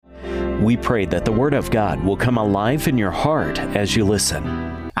We pray that the Word of God will come alive in your heart as you listen.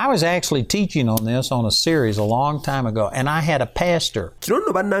 I was actually teaching on this on a series a long time ago, and I had a pastor. Kino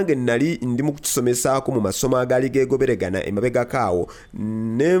nno bannange nali ndi mu kukisomesaako mu masomo agaali geegoberegana emabegako awo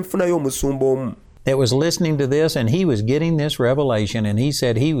ne nfunayo omusumba omu that was listening to this, and he was getting this revelation, and he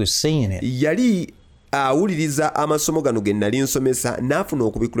said he was seeing it. Yali awuliriza amasomo gano ge nali nsomesa n'afuna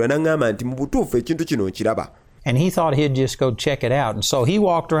okubikula n'aŋŋamba nti mu butuufu ekintu kino nkiraba. And he thought he'd just go check it out. And so he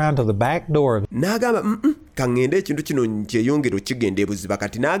walked around to the back door. N'agamba kaŋŋende ekintu kino nkyeyongera okigenda ebuziba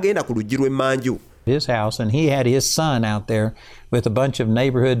kati n'agenda ku luggi lw'emmanju. His house, and he had his son out there with a bunch of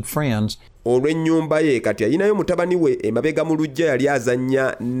neighborhood friends. Olw'ennyumba ye kati ayinayo mutabani we emabega mu lujja yali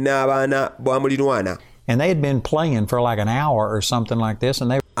azannya n'abaana bwa mulirwana. And they had been playing for like an hour or something like this,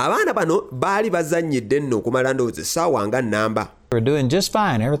 and they abaana bano baali bazannyidde nno okumala ndowooza essaawa nga nnamba. were doing just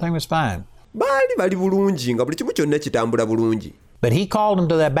fine. Everything was fine. Baali bali bulungi nga buli kimu kyonna kitambula bulungi. But he called them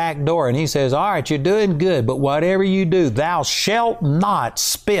to that back door, and he says, all right, you're doing good, but whatever you do, thou shalt not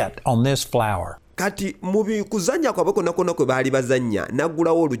spit on this flower. Kati mu kuzannya kwabwe konna kwe baali bazannya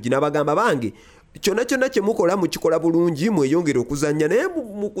n'aggulawo oluggi n'abagamba bange kyonna kye mukola mukikola bulungi mweyongere okuzannya naye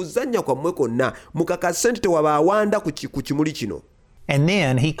mu kuzannya kwammwe konna mukakase nti tewabaawanda ku kimuli kino. And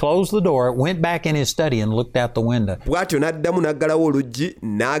then he closed the door, went back in his study, and looked out the window. Bw'atyo n'addamu n'aggalawo oluggi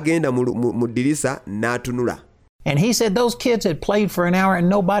n'agenda mu ddirisa n'atunula. And he said those kids had played for an hour and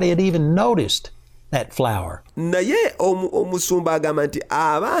nobody had even noticed that flower. Naye omusumba agamba nti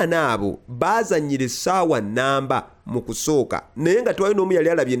abaana abo baazannyira essaawa nnamba mu kusooka naye nga tewali n'omu yali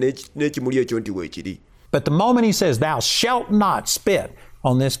alabye n'ekimuli ekyo nti weekiri. But the moment he says, thou shalt not spit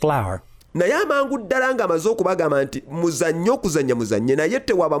on this flower, naye amangu ddala ng'amaze okubagamba nti muzannye okuzannya muzannye naye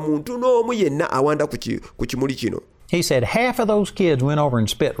tewaba muntu n'omu yenna awanda ku kimuli kino. he said half of those kids went over and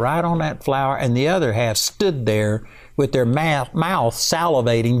spit right on that flower, and the other half stood there with their mouth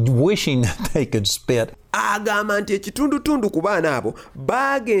salivating, wishing that they could spit. Agamba nti ekitundutundu ku baana abo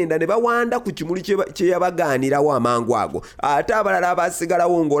baagenda ne bawanda ku kimuli kye yabagaanirawo amangu ago ate abalala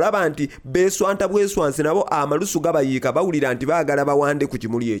abaasigalawo ng'olaba nti beeswanta bweswansi nabo amalusu gabayiika bawulira nti baagala bawande ku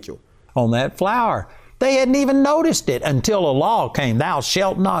kimuli ekyo. On that flower. They hadn't even noticed it until a law came, thou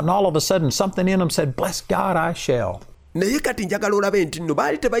shalt not, and all of a sudden something in them said, bless God, I shall. Naye kati njagala olabe nti nno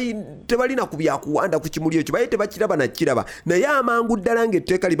baali tebalina ku byakuwanda ku kimuli ekyo baali tebakiraba nakiraba naye amangu ddala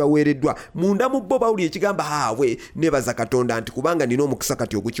ng'etteeka libaweereddwa munda mu bo bawulira ekigamba haawe neebaza Katonda nti kubanga nina omukisa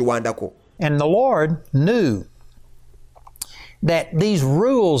kati ogukiwandako. And the Lord knew that these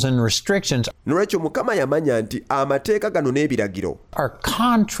rules and restrictions nolwekyo Mukama yamanya nti amateeka gano n'ebiragiro are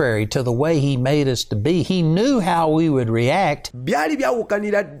contrary to the way He made us to be. He knew how we would react. byali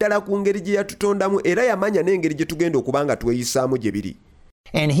byawukanira ddala ku ngeri gye yatutondamu era yamanya n'engeri gye tugenda okubanga tweyisaamu gye biri.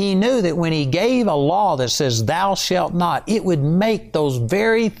 And He knew that when He gave a law that says, thou shalt not, it would make those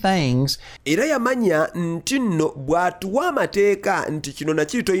very things. Era yamanya nti nno bw'atuwa amateeka nti kino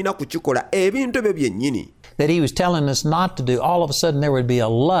nakiri tolina kukikola ebintu ebyo byennyini. That He was telling us not to do, all of a sudden there would be a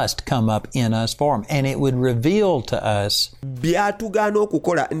lust come up in us for Him, and it would reveal to us byatugaana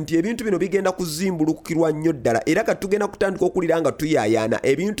okukola nti ebintu bino bigenda kuzimbulukirwa nnyo ddala era kati tugenda kutandika okulira nga tuyaayaana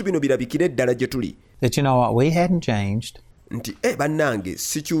ebintu bino birabikire ddala gye tuli. That you know what, we hadn't changed. Nti bannange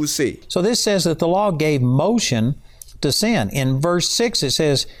sikyuse. So this says that the law gave motion to sin. In verse 6 it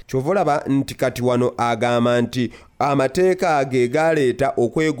says, kyova olaba nti kati wano agamba nti amateeka ge galeeta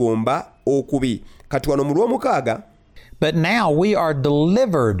okwegomba okubi. Kati wano mu lw'omukaaga but now we are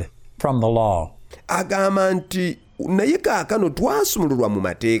delivered from the law. agamba nti naye kaakano twasumululwa mu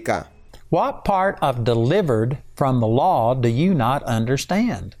mateeka. What part of delivered from the law do you not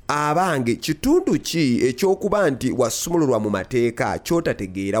understand? Abange kitundu ki ekyokuba nti wasumululwa mu mateeka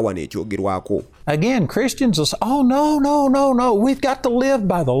ky'otategeera wano ekyogerwako? Again, Christians will say, oh, no, we've got to live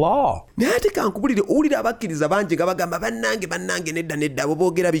by the law. Naye ate kankubulire owulira abakkiriza bangi nga bagamba bannange nedda abo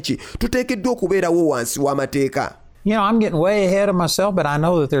boogera biki tuteekeddwa okubeerawo wansi w'amateeka. You know, I'm getting way ahead of myself, but I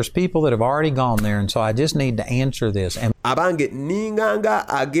know that there's people that have already gone there, and so I just need to answer this. And abange ninganga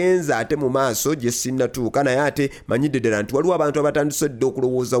agenza ate mu maaso gye sinnatuuka naye ate manyidde ddala nti waliwo abantu abatandise dda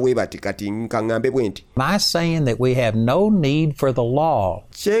okulowooza we bati kati nkaŋŋambe bwe nti am I saying that we have no need for the law?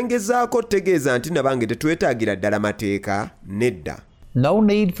 kyengezaako tegeeza nti nabange tetwetaagira ddala mateeka nedda. No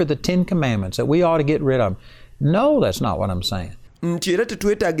need for the 10 Commandments that we ought to get rid of. No, that's not what I'm saying. Nti era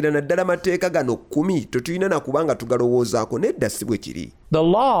tetwetaagira naddala mateeka gano 10 tetulina nakubanga tugalowoozaako nedda si bwe kiri. The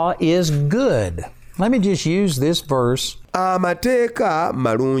law is good. Let me just use this verse. Amateeka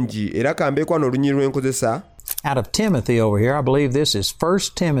malungi era kambeeko wano olunyi lwenkozesa. Out of Timothy over here, I believe this is 1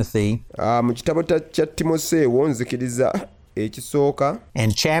 Timothy. Mu kitabo kya Timoseewo nzikiriza ekisooka.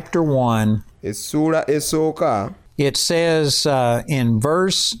 And chapter 1. Essuula esooka. It says in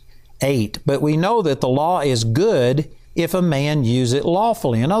verse 8. But we know that the law is good if a man use it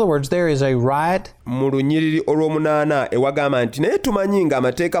lawfully. In other words, there is a right. Mu lunyiriri olw'omunaana ewagamba nti naye tumanyi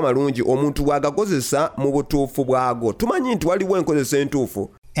ng'amateeka malungi omuntu bw'agakozesa mu butuufu bwago. Tumanyi nti waliwo enkozesa entuufu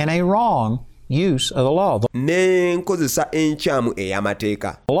And a wrong use of the law. n'enkozesa enkyamu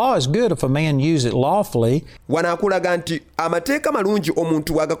ey'amateeka. The law is good if a man use it lawfully. Wanaakulaga nti amateeka malungi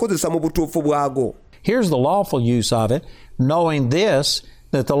omuntu bw'agakozesa mu butuufu bwago. Here's the lawful use of it, knowing this,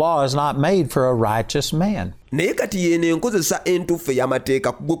 that the law is not made for a righteous man. Naye kati yeeno enkozesa entuufu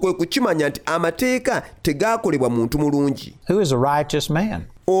ey'amateeka gwe kwe kukimanya nti amateeka tegaakolebwa muntu mulungi. Who is a righteous man?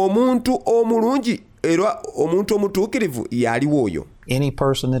 Omuntu omulungi era omuntu omutuukirivu yaliwo oyo. Any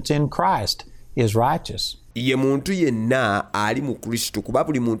person that's in Christ is righteous. Ye muntu yenna ali mu Kristo, kuba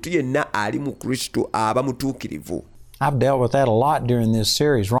buli muntu yenna ali mu Kristo aba mutuukirivu. I've dealt with that a lot during this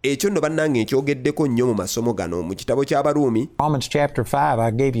series. Ekyo nno bannange nkyogeddeko nnyo mu masomo gano mu kitabo ky'Abaruumi. Romans chapter 5,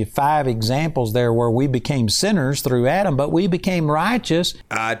 I gave you 5 examples there where we became sinners through Adam, but we became righteous.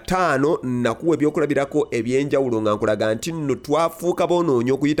 5 nakuwa ebyokulabirako eby'enjawulo nga nkulaga nti nno twafuuka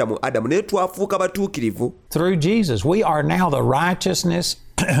boonoonyi okuyita mu Adamu naye twafuuka batuukirivu. Through Jesus, we are now the righteousness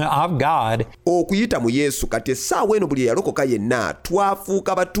of God. Okuyita mu Yesu kati essaawa eno buli eyalokoka yenna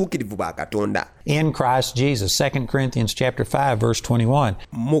twafuuka batuukirivu ba Katonda. In Christ Jesus, 2 Corinthians chapter 5, verse 21.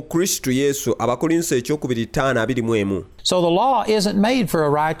 Mu Kristo Yesu, Abakolinso ekyokubiri 5:21. So the law isn't made for a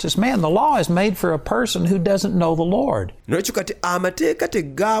righteous man. The law is made for a person who doesn't know the Lord. N'ekyo kati amateeka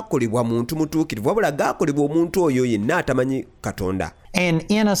tegaakolebwa muntu mutuukirivu wabula gaakolebwa omuntu oyo yenna atamanyi Katonda. And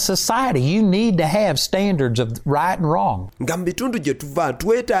in a society, you need to have standards of right and wrong. Nga mu bitundu gye tuva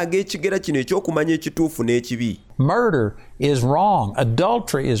twetaaga ekigera kino ekyokumanya ekituufu n'ekibi. Murder is wrong.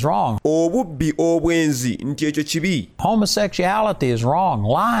 Adultery is wrong. Obubbi obwenzi nti ekyo kibi. Homosexuality is wrong.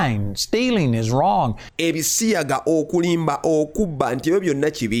 Lying, stealing is wrong. Ebisiyaga, okulimba, okubba nti ebyo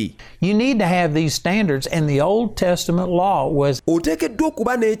byonna kibi. You need to have these standards, and the Old Testament law was Oteekeddwa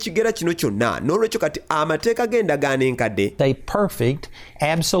okuba n'ekigera kino kyonna n'olwekyo kati amateeka g'endagaano enkadde a perfect,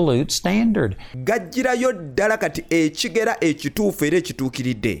 absolute standard. gajjirayo ddala kati ekigera ekituufu era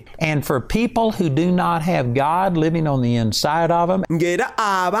ekituukiridde. And for people who do not have God living on the inside of them, Ng'era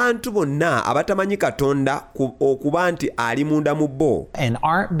abantu bonna abatamanyi Katonda okuba nti ali munda mu bo and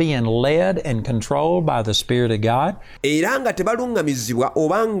aren't being led and controlled by the Spirit of God, era nga tebalungamizibwa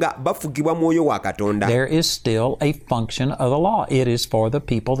oba nga bafugibwa mwoyo wa Katonda, there is still a function of the law. It is for the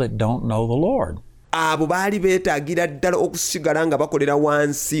people that don't know the Lord. abo baali beetaagira ddala okusigala nga bakolera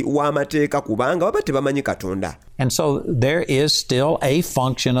wansi w'amateeka kubanga baba tebamanyi Katonda. And so there is still a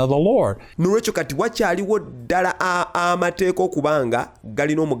function of the Lord. N'olwekyo kati wakyaliwo ddala amateeka okubanga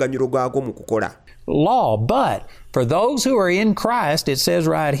galina omuganyulo gaago mu kukola. Law, but for those who are in Christ, it says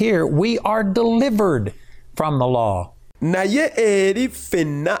right here, we are delivered from the law. Naye eri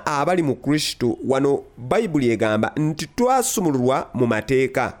ffenna abali mu Kristo wano Bayibuli egamba nti twasumululwa mu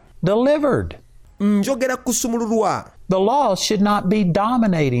mateeka. Delivered. Njogera kusumululwa. The law should not be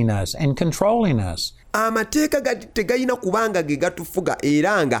dominating us and controlling us. Amateeka tegayina kubanga ge gatufuga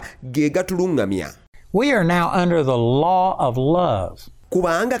era nga ge gatulungamya. We are now under the law of love.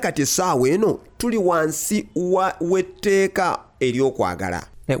 Kubanga kati essaawa eno tuli wansi w'etteeka ery'okwagala.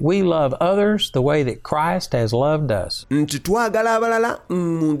 That we love others the way that Christ has loved us. Nti twagala abalala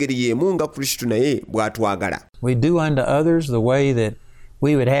mu ngeri y'emu nga Kristo naye bw'atwagala. We do unto others the way that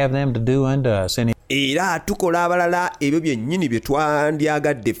we would have them to do unto us. And Era tukola abalala ebyo byennyini bye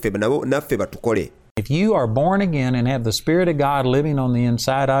twandyagadde ffe nabo naffe batukole. if you are born again and have the Spirit of God living on the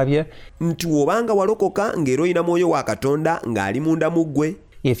inside of you, Nti wobanga walokoka ng'era oyina mwoyo wa Katonda ng'ali munda mu ggwe,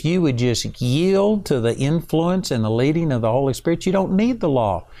 if you would just yield to the influence and the leading of the Holy Spirit, you don't need the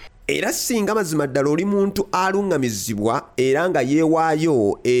law. era singa mazima ddala oli muntu alungamizibwa era nga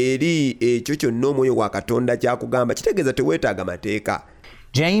yeewaayo eri ekyo kyonna omwoyo wa Katonda kyakugamba, kitegeeza teweetaaga mateeka.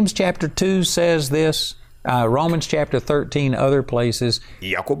 James chapter 2 says this, Romans chapter 13, other places,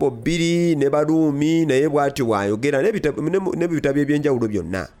 Yakobo 2 ne Baruumi naye bw'atyo bw'ayogera n'ebitabo ebyenjawulo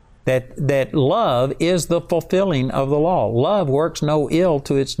byonna. that love is the fulfilling of the law. Love works no ill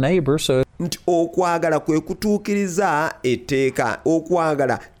to its neighbor, so Nti okwagala kwe kutuukiriza etteeka,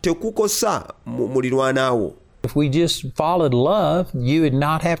 okwagala tekukosa mulirwanaawo. if we just followed love, you would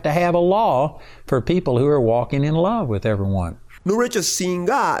not have to have a law for people who are walking in love with everyone. N'olwekyo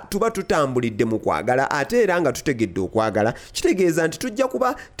singa tuba tutambulidde mu kwagala ate era nga tutegedde okwagala, kitegeeza nti tujja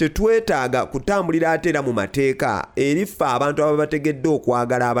kuba tetwetaaga kutambulira ate era mu mateeka eri ffe abantu ababa bategedde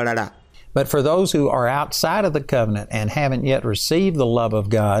okwagala abalala. But for those who are outside of the covenant and haven't yet received the love of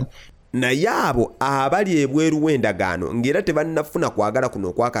God, naye abo abali ebweru w'endagaano ng'era tebannafuna kwagala kuno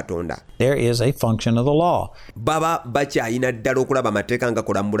okwa Katonda, there is a function of the law. baba bakyayina ddala okulaba amateeka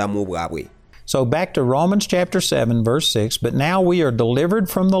ngakola mu bulamu bwabwe. So back to Romans chapter 7, verse 6, but now we are delivered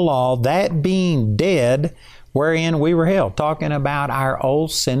from the law, that being dead, wherein we were held, talking about our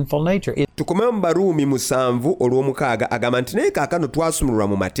old sinful nature. Tukomewo mu Baruumi 7:6 agamba nti naye kaakano twasumululwa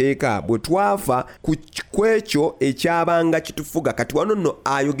mu mateeka bwe twafa ku ekyo ekyabanga kitufuga. Kati wano nno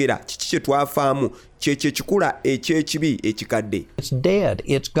ayogera kiki kye twafaamu, kyekyo ekikula eky'ekibi ekikadde. It's dead,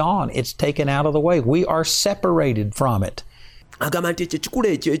 it's gone, it's taken out of the way. We are separated from it. Agamba nti ekyo ekikula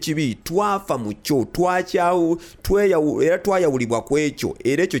eky'ekibi twafa mu kyo, era twayawulibwa ku ekyo,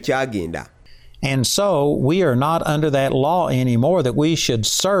 era ekyo kyagenda. And so we are not under that law anymore that we should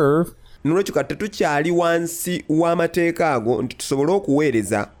serve Nolwekyo kati tetukyali wansi w'amateeka ago nti tusobole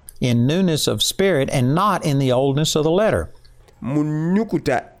okuweereza in newness of spirit and not in the oldness of the letter. mu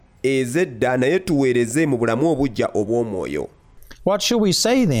nnyukuta ez'edda naye tuweereze mu bulamu obujja obw'omwoyo. What should we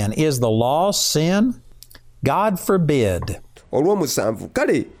say then? Is the law sin? God forbid. Olw'omusanvu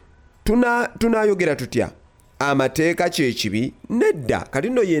kale tunaayogera tutya? Amateeka kyekibi? Nedda, kati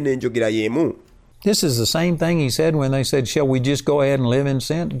nno yeeno enjogera y'emu. This is the same thing he said when they said, shall we just go ahead and live in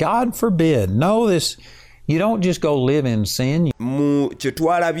sin? God forbid. No, you don't just go live in sin. Mu kye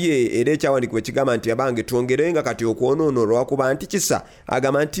twalabye era ekyawandiikibwa ekigamba nti abange twongerenga kati okwonoona olwakuba nti kisa,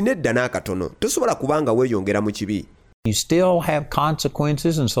 agamba nti nedda n'akatono tosobola kubanga weeyongera mu kibi. You still have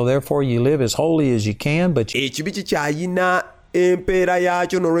consequences, and so therefore you live as holy as you can, but ekibi kikyayina empeera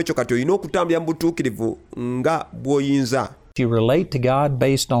yaakyo, n'olwekyo kati olina okutambulira mu butuukirivu nga bw'oyinza. you relate to God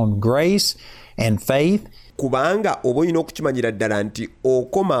based on grace and faith. Kubanga oba olina okukimanyira ddala nti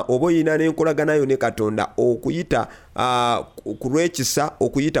okoma oba olina n'enkolaganayo ne Katonda okuyita ku lw'ekisa,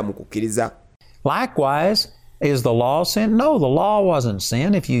 okuyita mu kukkiriza. Likewise, is the law sin? No, the law wasn't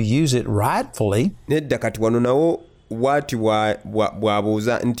sin if you use it rightfully. Nedda, kati wano nawo bw'ati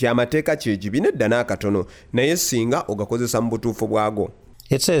bw'abuuza nti amateeka kyekibi? Nedda n'akatono, naye singa ogakozesa mu butuufu bwago.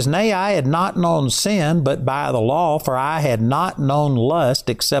 It says, nay, I had not known sin but by the law, for I had not known lust,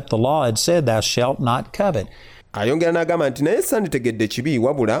 except the law had said, thou shalt not covet. Ayongera n'agamba nti naye sanditegedde kibi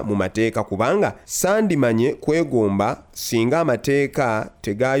wabula mu mateeka, kubanga sandimanye kwegomba singa amateeka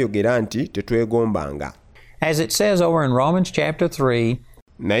tegaayogera nti tetwegombanga. As it says over in Romans chapter 3,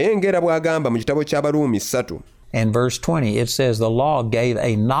 naye ngera bw'agamba mu kitabo ky'Abaruumi 3 and verse 20, it says the law gave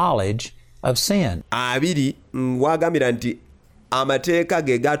a knowledge of sin. 2 wagambira nti amateeka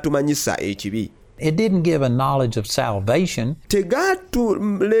ge gatumanyisa ekibi. It didn't give a knowledge of salvation.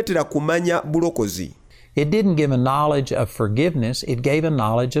 Tegatuleetera kumanya bulokozi. It didn't give a knowledge of forgiveness. It gave a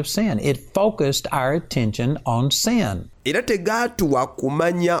knowledge of sin. It focused our attention on sin. Era tegaatuwa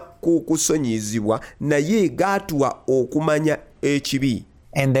kumanya ku kusonyizibwa, naye gaatuwa okumanya ekibi.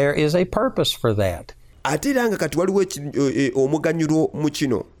 And there is a purpose for that. Ate era nga kati waliwo omuganyulo mu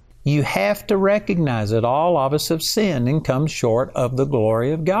kino. You have to recognize that all of us have sinned and come short of the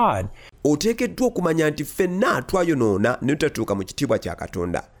glory of God. Oteekeddwa okumanya nti ffenna twayonoona ne tutatuuka mu kitiibwa kya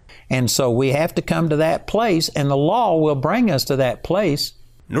Katonda. And so we have to come to that place, and the law will bring us to that place.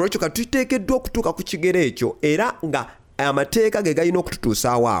 Nolwekyo kati tuteekeddwa okutuuka ku kigero ekyo, era nga amateeka ge galina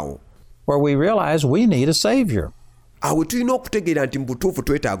okututuusaawo awo, where we realize we need a Savior. Awo tulina okutegeera nti mu butuufu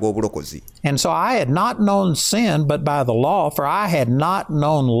twetaaga obulokozi. And so I had not known sin but by the law, for I had not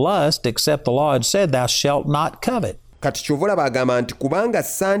known lust, except the law had said, thou shalt not covet. Kati kyova olaba agamba nti kubanga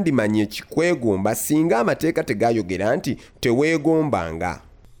sandimanye kikwegomba singa amateeka tegaayogera nti teweegombanga.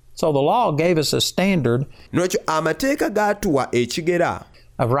 So the law gave us a standard Nolwekyo amateeka gaatuwa ekigera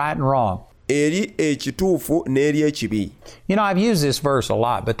of right and wrong. eri ekituufu n'eri ekibi. You know, I've used this verse a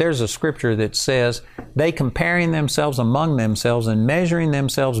lot, but there's a scripture that says, they comparing themselves among themselves and measuring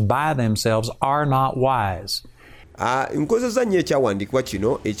themselves by themselves are not wise. Nkozesa nnyo ekyawandiikibwa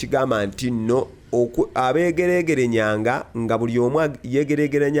kino ekigamba nti nno abeegereegerenyanga nga buli omu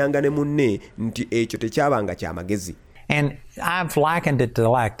yeegereegeranyanga ne munne nti ekyo tekyabanga kya magezi. And I've likened it to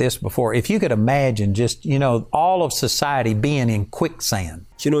like this before. If you could imagine just, all of society being in quicksand.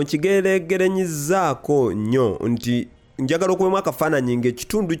 Kino nkigereegerenyizaako nnyo nti njagala okubamu akafaananyi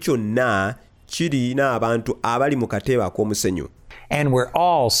ng'ekitundu kyonna kirina abantu abali mu kateeba ak'omusenyu. And we're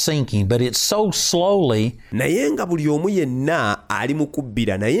all sinking, but it's so slowly naye nga buli omu yenna ali mu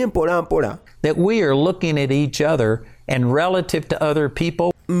kubbira naye mpola mpola that we are looking at each other and relative to other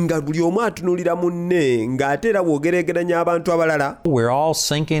people. nga buli omu atunuulira munne ng'ate era bw'ogeregeranya abantu abalala. We're all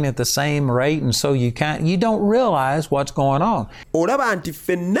sinking at the same rate, and so you don't realize what's going on. Olaba nti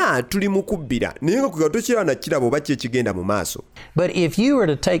ffenna tuli mu kubbira naye nga kwe katokiraba na kiraba oba ki ekigenda mu maaso. But if you were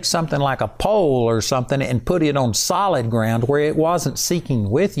to take something like a pole or something and put it on solid ground where it wasn't sinking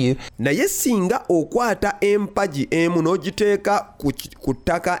with you, naye singa okwata empagi emu n'ogiteeka ku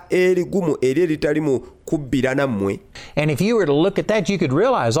ttaka erigumu eri eritali mu kubbira nammwe, and if you were to look at that, you could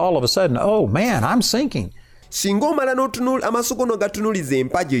realize all of a sudden, oh man, I'm sinking. Singa omala amaaso go n'ogatunuuliza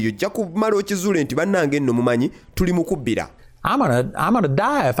empagi eyo ojja kumala okizuule nti bannange nno mumanyi tuli mu kubbira. I'm gonna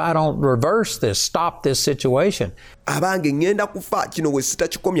die if I don't reverse this, stop this situation. Abange ngenda kufa kino bwe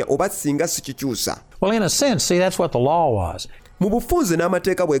sitakikomya oba singa sikikyusa. Well, in a sense, see, that's what the law was. Mu bufunze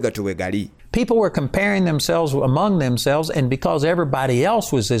n'amateeka bwe gatyo bwe gali. People were comparing themselves among themselves, and because everybody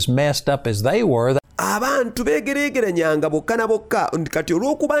else was as messed up as they were, abantu beegereegeranyanga bokka na bokka kati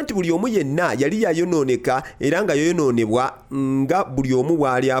olw'okuba nti buli omu yenna yali yayonooneka era nga yayonoonebwa nga buli omu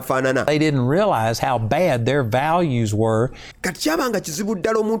bw'ali afaanana. they didn't realize how bad their values were. Kati kyabanga kizibu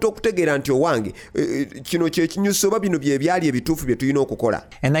ddala omuntu okutegeera nti owange kino kye kinyusa oba bino bye byali ebituufu bye tulina okukola.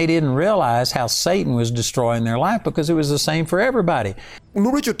 And they didn't realize how Satan was destroying their life because it was the same for everybody.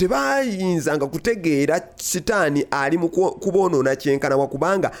 N'olwekyo tebaayinzanga kutegeera sitaani ali mu kuboonoona kyenkana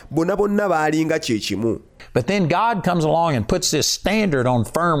wakubanga bonna baalinga kye kimu. But then God comes along and puts this standard on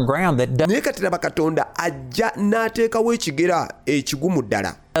firm ground that naye kati laba Katonda ajja n'ateekawo ekigera ekigumu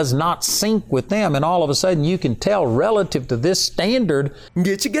ddala. does not sync with them, and all of a sudden you can tell relative to this standard.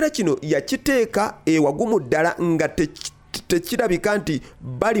 Ng'ekigera kino yakiteeka ewagumu ddala nga tekirabika nti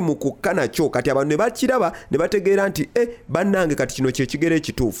bali mu kukka nakyo, kati abantu ne bakiraba ne bategeera nti bannange kati kino kye kigera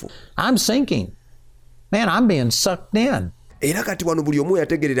ekituufu. I'm sinking. Man, I'm being sucked in. Era kati wano buli omu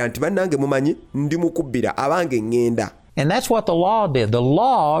yategeerera nti bannange mumanyi ndi mu kubbira abange ŋŋenda. And that's what the law did. The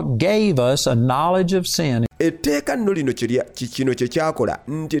law gave us a knowledge of sin. Etteeka nno lino kino kye kyakola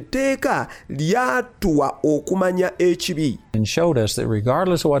nti etteeka lyatuwa okumanya ekibi. And showed us that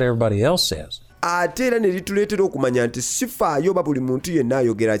regardless of what everybody else says, ate era ne lituleetera okumanya nti sifaayo oba buli muntu yenna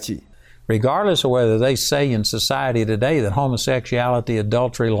ayogera ki. regardless of whether they say in society today that homosexuality,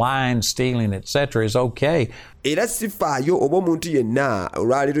 adultery, lying, stealing, etc. is okay. Era sifaayo oba omuntu yenna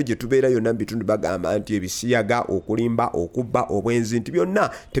olwaleero gye tubeera yonna mu bitundu bagamba nti ebisiyaga, okulimba, okubba, obwenzi nti byonna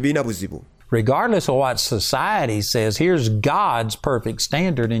tebirina buzibu. Regardless of what society says, here's God's perfect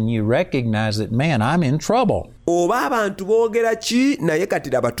standard, and you recognize that, man, I'm in trouble. Oba abantu boogera ki naye kati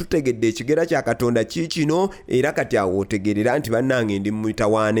laba tutegedde ekigera kya Katonda kiikino era kati awo otegeerera nti bannange ndi mu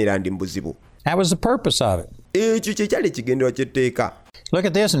mitawaana era ndi mu buzibu. That was the purpose of it. Ekyo kye kyali ekigendererwa ky'etteeka. Look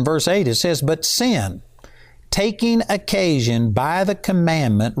at this in verse 8. It says, but sin, taking occasion by the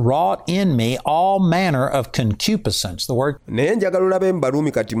commandment, wrought in me all manner of concupiscence. The word naye njagala olabe mu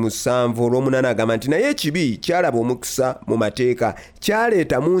Baruumi kati mu 7:8 agamba nti naye ekibi kyalaba omukisa mu mateeka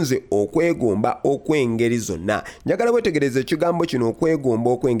kyaleeta mu nze okwegomba okw'engeri zonna. Njagala wetegereze ekigambo kino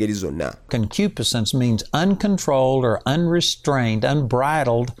okwegomba okw'engeri zonna. concupiscence means uncontrolled or unrestrained,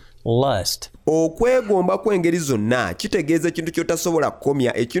 unbridled lust. Okwegomba kw'engeri zonna kitegeeza ekintu ky'otasobola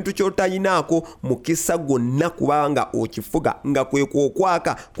kukomya, ekintu ky'otayinaako mukisa gwonna kubanga okifuga nga kwe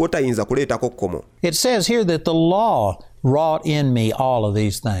kwokwaka kw'otayinza kuleetako kkomo. It says here that the law wrought in me all of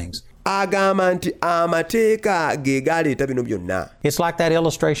these things. Agamba nti amateeka ge gaaleeta bino byonna. It's like that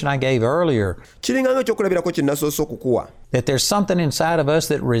illustration I gave earlier, Kiringanga ekyokulabirako kye nasoose okukuwa. that there's something inside of us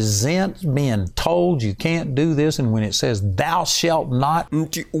that resents being told you can't do this, and when it says thou shalt not,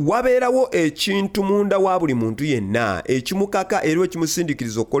 Nti wabeerawo ekintu munda wa buli muntu yenna ekimukaka era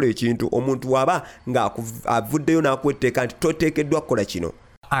ekimusindiikiriza okukola ekintu omuntu waba ng'avuddeyo n'akwetteeka nti toteekeddwa kukola kino.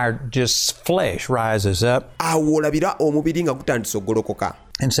 our just flesh rises up Awo olabira omubiri nga gutandise okugolokoka.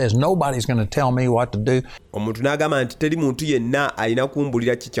 and says nobody's going to tell me what to do. Omuntu n'agamba nti teri muntu yenna alina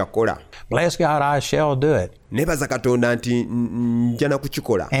kumbulira ki kyakola. Bless God, I shall do it. Nebaza Katonda nti nja na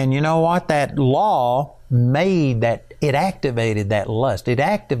kukikola. And you know what? That law made that, it activated that lust. It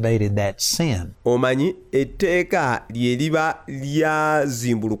activated that sin. Omanyi etteeka lye liba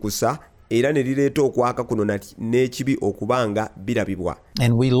lyazimbulukusa era ne lireeta okwaka kuno n'ekibi okubanga birabibwa.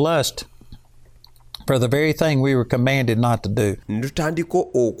 And we lust for the very thing we were commanded not to do. Ne tutandika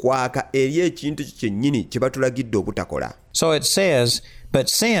okwaka eri ekintu kyennyini kye batulagidde obutakola. So it says, but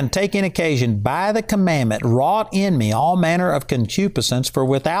sin, taking occasion by the commandment, wrought in me all manner of concupiscence, for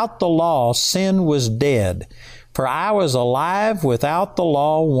without the law sin was dead. For I was alive without the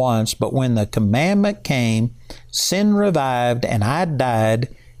law once, but when the commandment came, sin revived, and I died,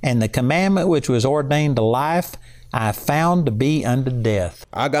 and the commandment which was ordained to life I found to be unto death.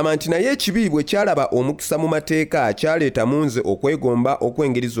 Agamba nti naye ekibi bwe kyalaba omukisa mu mateeka kyaleeta mu nze okwegomba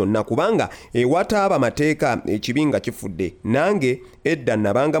okw'engeri zonna kubanga ewataaba mateeka ekibi nga kifudde. Nange edda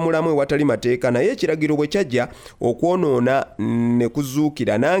nabanga mulamu ewatali mateeka naye ekiragiro bwe kyajja okwonoona ne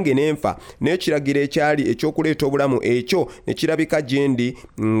kuzuukira nange n'enfa n'ekiragiro ekyali ekyokuleeta obulamu ekyo ne kirabika gye ndi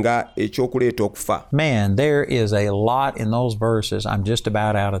nga ekyokuleeta okufa. Man, there is a lot in those verses. I'm just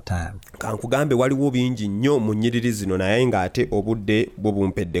about out of time. Kankugambe waliwo bingi nnyo mu nnyiriri zino naye ng'ate obudde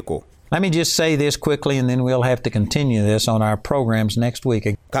bubumpeddeko. Let me just say this quickly and then we'll have to continue this on our programs next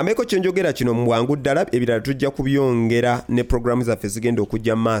week. Kameko kye njogera kino mu bwangu ddala ebirala tujja kubyongera ne programu zaffe zigenda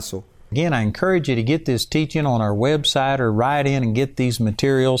okujja mu maaso. Again, I encourage you to get this teaching on our website or write in and get these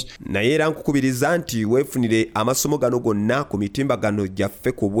materials. Naye era nkukubiriza nti weefunire amasomo gano gonna ku mitimbagano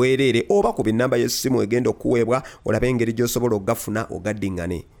gyaffe ku bwereere oba ku binnamba y'essimu egenda okuweebwa olabe engeri gy'osobola okugafuna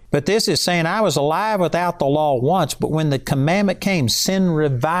ogaddiŋŋane. But this is saying I was alive without the law once, but when the commandment came, sin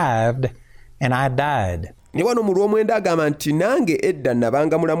revived and I died. Ne wano mu lw'omwenda agamba nti nange edda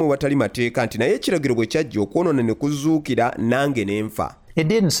nabanga mulamu watali mateeka nti naye ekiragiro bwe kyajja okwonoona ne kuzuukira nange n'enfa. It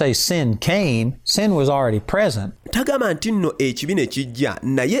didn't say sin came. Sin was already present. Tagamba nti nno ekibi ne kijja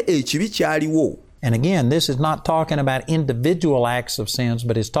naye ekibi kyaliwo. And again, this is not talking about individual acts of sins,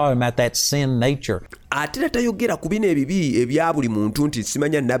 but it's talking about that sin nature. Ate tayogera ku bino ebibi ebya buli muntu nti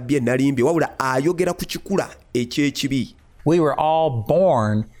simanya nabbi enalimbye wabula ayogera ku kikula eky'ekibi. We were all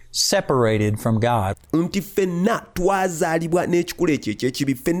born separated from God. Nti ffenna twazaalibwa n'ekikula ekyo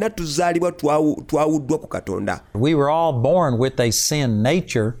eky'ekibi, ffenna tuzaalibwa twawuddwa ku Katonda. We were all born with a sin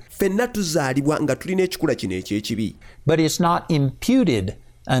nature. Ffenna tuzaalibwa nga tulina ekikula kino eky'ekibi. But it's not imputed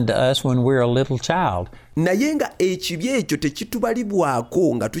unto us when we're a little child. Naye nga ekibi ekyo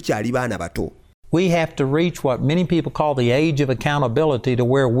tekitubalibwako nga tukyali baana bato. We have to reach what many people call the age of accountability, to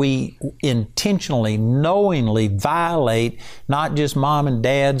where we intentionally, knowingly violate not just mom and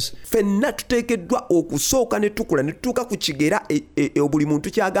dad's. Ffenna tuteekeddwa okusooka ne tukula ne tutuuka ku kigera buli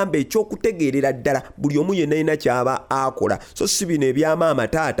muntu kyagamba ekyokutegeerera ddala buli omu yenna yenna kyaba akola. So si bino ebya maama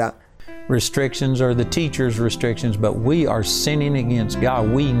taata. Restrictions or the teacher's restrictions, but we are sinning against God.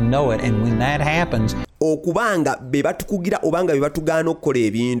 We know it, and when that happens, okubanga be batukugira obanga be batugaana okukola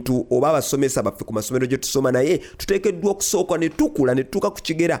ebintu oba abasomesa baffe ku masomero gye tusoma naye tuteekeddwa okusooka ne tukula ne tutuuka ku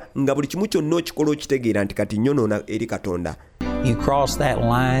kigera nga buli kimu kyonna okikola okitegeera nti kati nyonoona eri Katonda. You cross that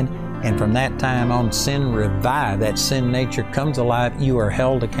line, and from that time on, sin revived. That sin nature comes alive. You are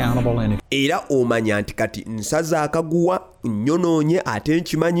held accountable. And era omanya nti kati nsaza akaguwa nyonoonye ate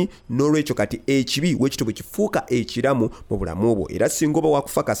nkimanyi n'olwekyo kati ekibi wekityo bwe kifuuka ekiramu mu bulamu bwo era singa oba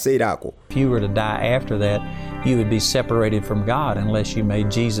wakufa kaseera ako. if you were to die after that, you would be separated from God unless you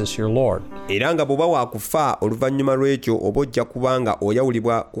made Jesus your Lord. Era nga bw'oba waakufa oluvannyuma lw'ekyo oba ojja kubanga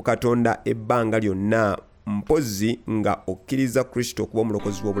oyawulibwa ku Katonda ebbanga lyonna mpozzi nga okkiriza Kristo okuba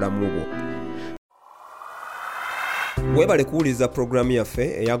omulokozi w'obulamu bwo. Weebale kuwuliza pulogulaamu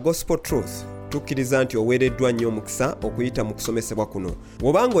yaffe eya Gospel Truth. Tukkiriza nti oweereddwa nnyo omukisa okuyita mu kusomesebwa kuno.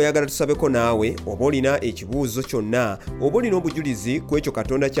 Bw'obanga oyagala tusabeko naawe, oba olina ekibuuzo kyonna, oba olina obujulizi ku ekyo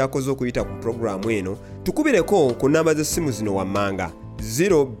Katonda ky'akoze okuyita ku pulogulaamu eno, tukubireko ku nnamba z'essimu zino wammanga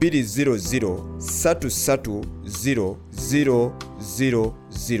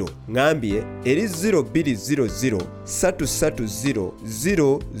 0200330000 ngambye eri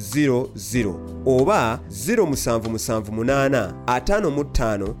 0200330000 oba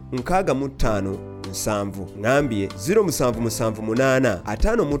 0778556557 ngambye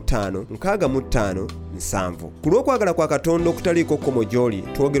 0778556557. Ku lw'okwagala kwa Katonda okutaliiko kkomo gy'oli,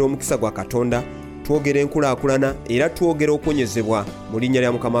 twogera omukisa gwa Katonda, twogera enkulaakulana era twogera okunyezebwa mu linnya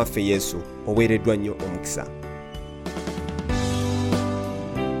lya Mukama waffe Yesu. Oweereddwa nnyo omukisa.